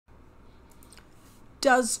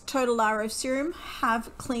Does Total RF Serum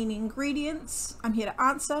have clean ingredients? I'm here to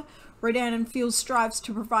answer. Rodan Fields strives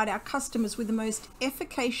to provide our customers with the most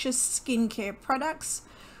efficacious skincare products.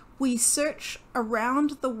 We search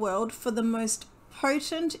around the world for the most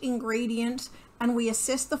potent ingredient, and we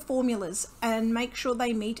assess the formulas and make sure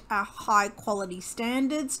they meet our high quality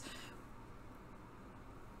standards.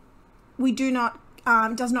 We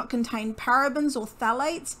does not contain parabens or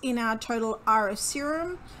phthalates in our Total RF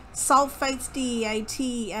Serum. Sulfates, DEA,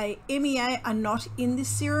 TEA, MEA are not in this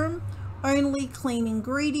serum. Only clean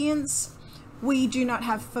ingredients. We do not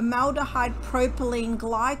have formaldehyde, propylene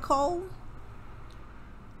glycol,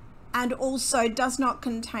 and also does not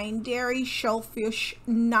contain dairy, shellfish,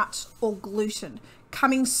 nut, or gluten.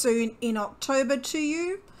 Coming soon in October to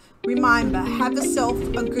you. Remember, have yourself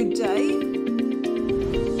a good day.